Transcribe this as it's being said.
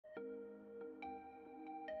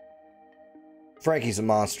Franky's a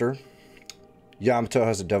monster. Yamato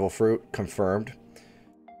has a devil fruit, confirmed.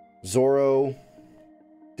 Zoro,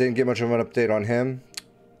 didn't get much of an update on him.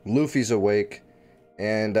 Luffy's awake.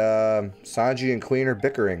 And Sanji and Queen are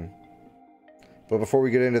bickering. But before we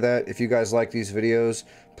get into that, if you guys like these videos,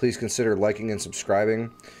 please consider liking and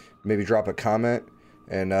subscribing. Maybe drop a comment.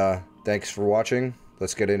 And thanks for watching.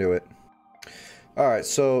 Let's get into it. Alright,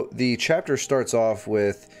 so the chapter starts off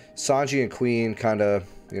with Sanji and Queen kind of,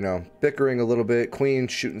 you know, bickering a little bit. Queen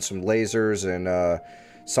shooting some lasers and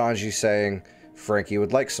Sanji saying Franky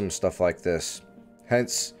would like some stuff like this.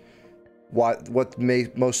 Hence, what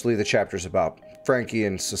mostly the chapter's about. Franky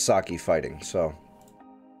and Sasaki fighting. So,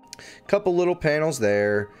 a couple little panels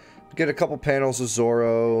there. Get a couple panels of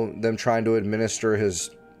Zoro, them trying to administer his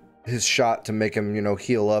shot to make him, you know,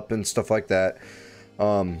 heal up and stuff like that.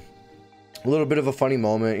 A little bit of a funny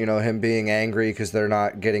moment, you know, him being angry because they're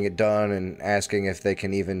not getting it done and asking if they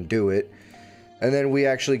can even do it. And then we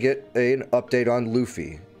actually get an update on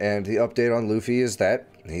Luffy. And the update on Luffy is that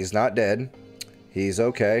he's not dead. He's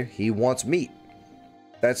okay. He wants meat.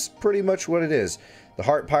 That's pretty much what it is. The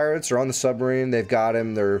Heart Pirates are on the submarine. They've got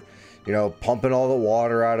him. They're, you know, pumping all the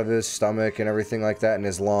water out of his stomach and everything like that in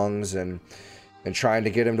his lungs and trying to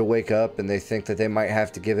get him to wake up. And they think that they might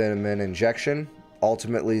have to give him an injection.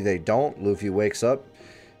 Ultimately, they don't. Luffy wakes up,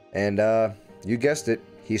 and you guessed it,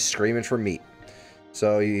 he's screaming for meat.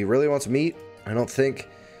 So he really wants meat. I don't think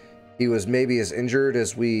he was maybe as injured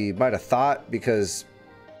as we might have thought, because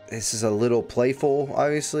this is a little playful,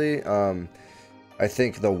 obviously. I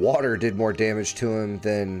think the water did more damage to him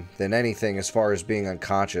than anything as far as being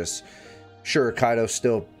unconscious. Sure, Kaido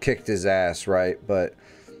still kicked his ass, right? But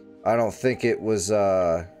I don't think it was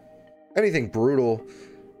anything brutal.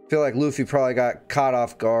 I feel like Luffy probably got caught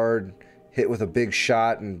off guard, hit with a big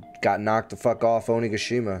shot, and got knocked the fuck off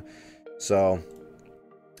Onigashima. So,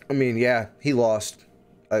 I mean, yeah, he lost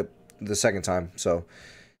the second time. So,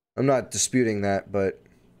 I'm not disputing that, but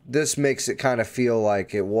this makes it kind of feel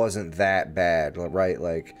like it wasn't that bad, right?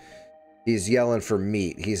 Like, he's yelling for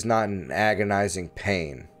meat. He's not in agonizing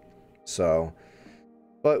pain. So,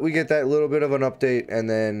 but we get that little bit of an update, and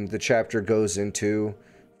then the chapter goes into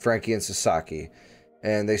Franky and Sasaki.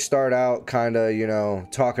 And they start out kind of, you know,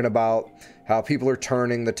 talking about how people are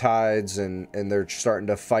turning the tides and they're starting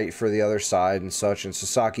to fight for the other side and such. And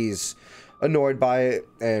Sasaki's annoyed by it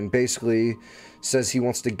and basically says he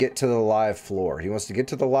wants to get to the live floor. He wants to get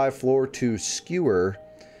to the live floor to skewer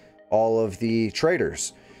all of the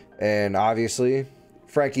traitors. And obviously,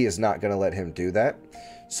 Franky is not going to let him do that.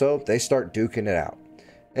 So they start duking it out.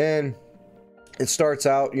 And it starts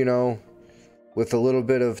out, you know, with a little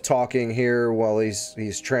bit of talking here while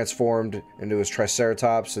he's transformed into his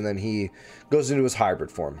Triceratops, and then he goes into his hybrid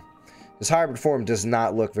form. His hybrid form does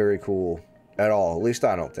not look very cool at all. At least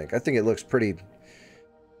I don't think. I think it looks pretty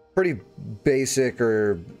basic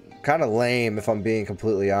or kind of lame, if I'm being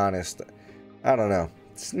completely honest. I don't know.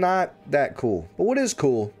 It's not that cool. But what is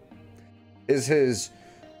cool is his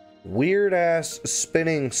weird-ass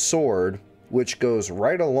spinning sword, which goes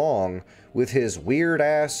right along with his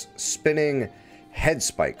weird-ass spinning head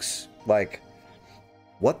spikes. Like,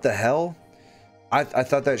 what the hell? I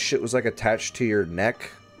thought that shit was like attached to your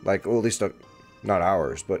neck. Like, well, at least not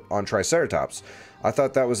ours, but on Triceratops. I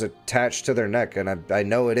thought that was attached to their neck, and I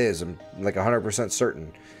know it is. I'm like 100%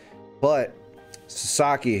 certain. But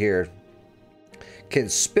Sasaki here can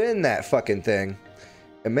spin that fucking thing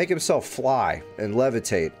and make himself fly and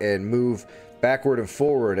levitate and move backward and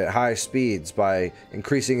forward at high speeds by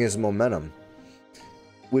increasing his momentum.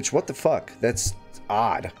 Which, what the fuck? That's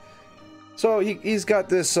odd. So he's got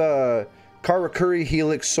this Karakuri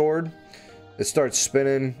Helix sword that starts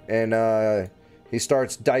spinning, and he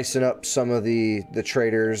starts dicing up some of the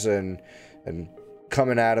traitors and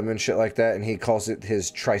coming at him and shit like that, and he calls it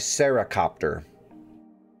his Triceracopter.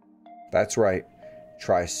 That's right,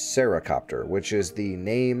 Triceracopter, which is the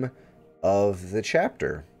name of the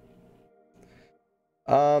chapter.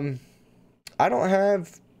 I don't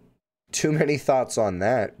have too many thoughts on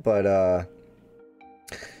that, but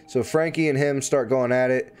so Franky and him start going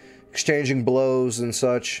at it, exchanging blows and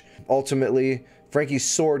such. Ultimately, Franky's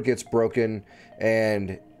sword gets broken,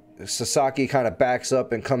 and Sasaki kind of backs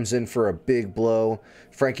up and comes in for a big blow.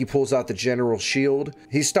 Franky pulls out the general shield.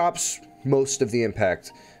 He stops most of the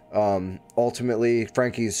impact. Ultimately,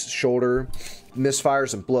 Franky's shoulder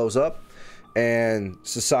misfires and blows up, and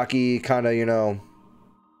Sasaki kind of, you know,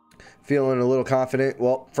 feeling a little confident.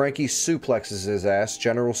 Well, Franky suplexes his ass,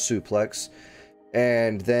 general suplex,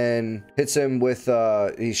 and then hits him with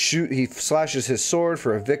he slashes his sword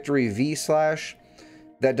for a victory V slash.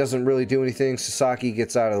 That doesn't really do anything. Sasaki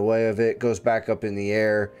gets out of the way of it, goes back up in the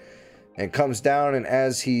air, and comes down, and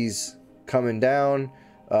as he's coming down,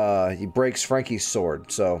 he breaks Franky's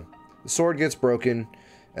sword. So the sword gets broken,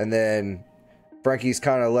 and then Franky's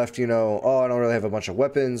kind of left, you know, oh, I don't really have a bunch of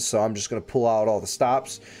weapons, so I'm just going to pull out all the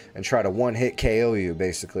stops and try to one-hit KO you,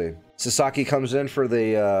 basically. Sasaki comes in for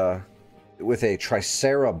the, with a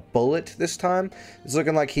Tricera bullet this time. It's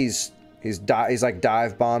looking like he's like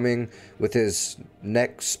dive bombing with his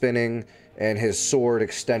neck spinning and his sword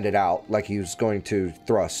extended out like he was going to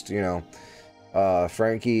thrust, you know.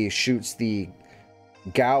 Franky shoots the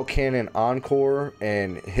Gao Cannon Encore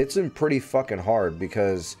and hits him pretty fucking hard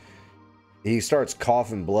because he starts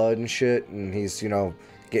coughing blood and shit, and he's, you know,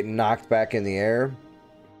 getting knocked back in the air,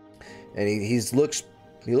 and he looks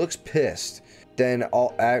pissed. Then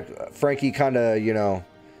Franky kind of, you know,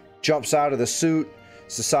 jumps out of the suit.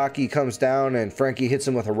 Sasaki comes down, and Franky hits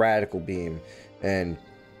him with a radical beam, and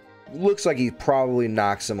looks like he probably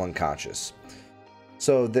knocks him unconscious.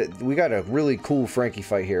 So we got a really cool Franky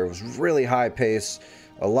fight here. It was really high pace.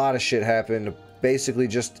 A lot of shit happened. Basically,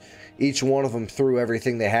 just each one of them threw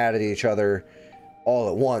everything they had at each other all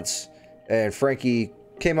at once, and Franky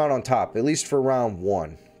came out on top, at least for round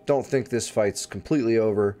 1. Don't think this fight's completely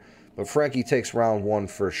over, but Franky takes round 1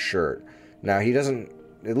 for sure. Now, he doesn't...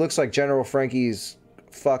 It looks like General Franky's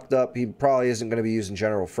fucked up. He probably isn't going to be using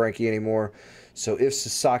General Franky anymore. So if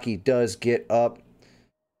Sasaki does get up,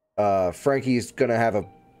 Franky's going to have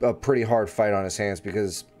a pretty hard fight on his hands,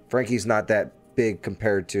 because Franky's not that big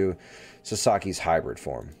compared to Sasaki's hybrid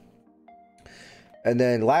form. And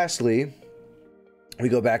then lastly, we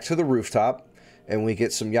go back to the rooftop and we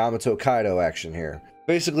get some Yamato Kaido action here.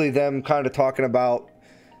 Basically them kind of talking about,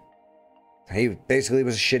 he basically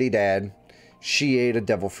was a shitty dad. She ate a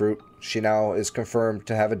devil fruit. She now is confirmed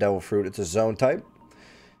to have a devil fruit. It's a zone type.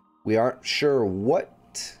 We aren't sure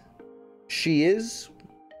what she is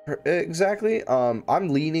exactly. I'm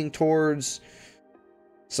leaning towards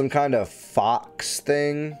some kind of fox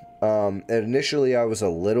thing. Initially I was a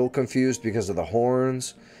little confused because of the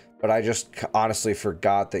horns, but I just honestly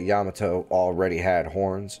forgot that Yamato already had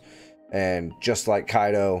horns, and just like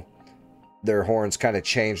Kaido, their horns kind of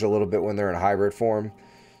changed a little bit when they're in hybrid form.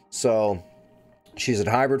 So she's in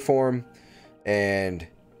hybrid form, and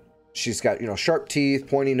she's got, you know, sharp teeth,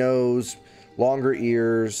 pointy nose, longer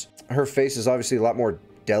ears. Her face is obviously a lot more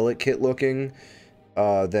delicate looking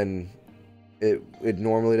than it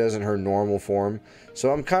normally does in her normal form.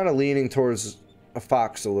 So I'm kind of leaning towards a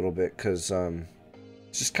fox a little bit, because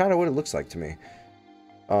it's just kind of what it looks like to me.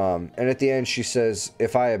 And at the end she says,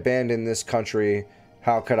 if I abandon this country,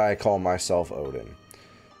 how could I call myself Odin?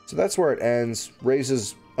 So that's where it ends.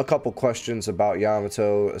 Raises a couple questions about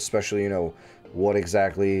Yamato, especially, you know, what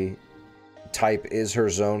exactly type is her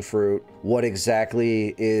zone fruit? What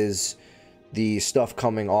exactly is the stuff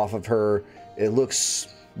coming off of her? It looks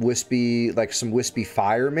wispy, like some wispy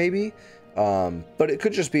fire maybe, but it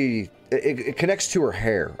could just be, it connects to her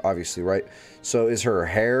hair, obviously, right? So is her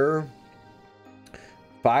hair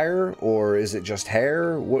fire, or is it just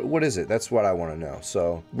hair? What is it? That's what I want to know.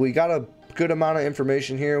 So we got a good amount of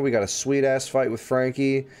information here. We got a sweet ass fight with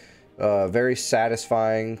Franky, very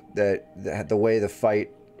satisfying that the way the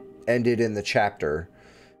fight ended in the chapter,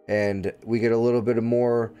 and we get a little bit of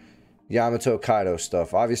more Yamato Kaido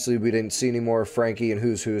stuff. Obviously we didn't see any more Franky and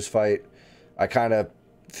Who's fight. I kind of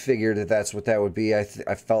figured that that's what that would be. I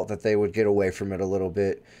felt that they would get away from it a little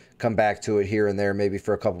bit, come back to it here and there, maybe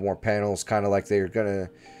for a couple more panels, kind of like they're gonna,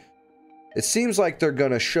 it seems like they're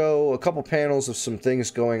gonna show a couple panels of some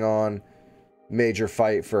things going on, major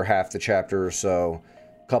fight for half the chapter or so,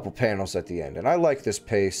 a couple panels at the end. And I like this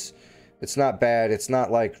pace. It's not bad. It's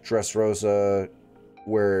not like Dressrosa,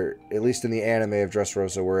 where, at least in the anime of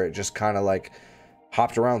Dressrosa, where it just kind of like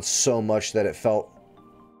hopped around so much that it felt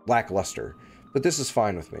lackluster. But this is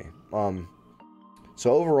fine with me.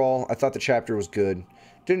 So overall, I thought the chapter was good.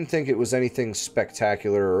 Didn't think it was anything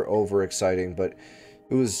spectacular or over exciting, but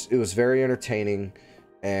it was very entertaining,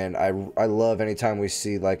 and I love anytime we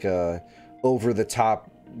see like a over the top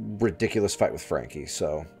ridiculous fight with Franky.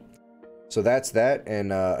 So that's that.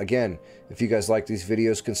 And again, if you guys like these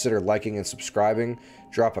videos, consider liking and subscribing.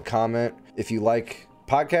 Drop a comment. If you like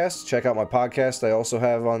podcasts, check out my podcast I also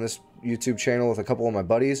have on this YouTube channel with a couple of my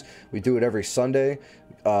buddies. We do it every Sunday,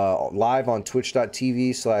 live on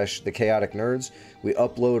twitch.tv/TheChaoticNerdz. We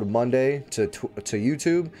upload Monday to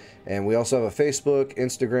YouTube, and we also have a Facebook,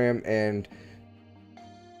 Instagram, and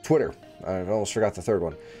Twitter. I almost forgot the third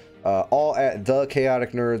one. All at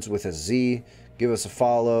TheChaoticNerdz with a Z. Give us a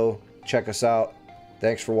follow. Check us out.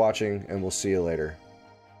 Thanks for watching, and we'll see you later.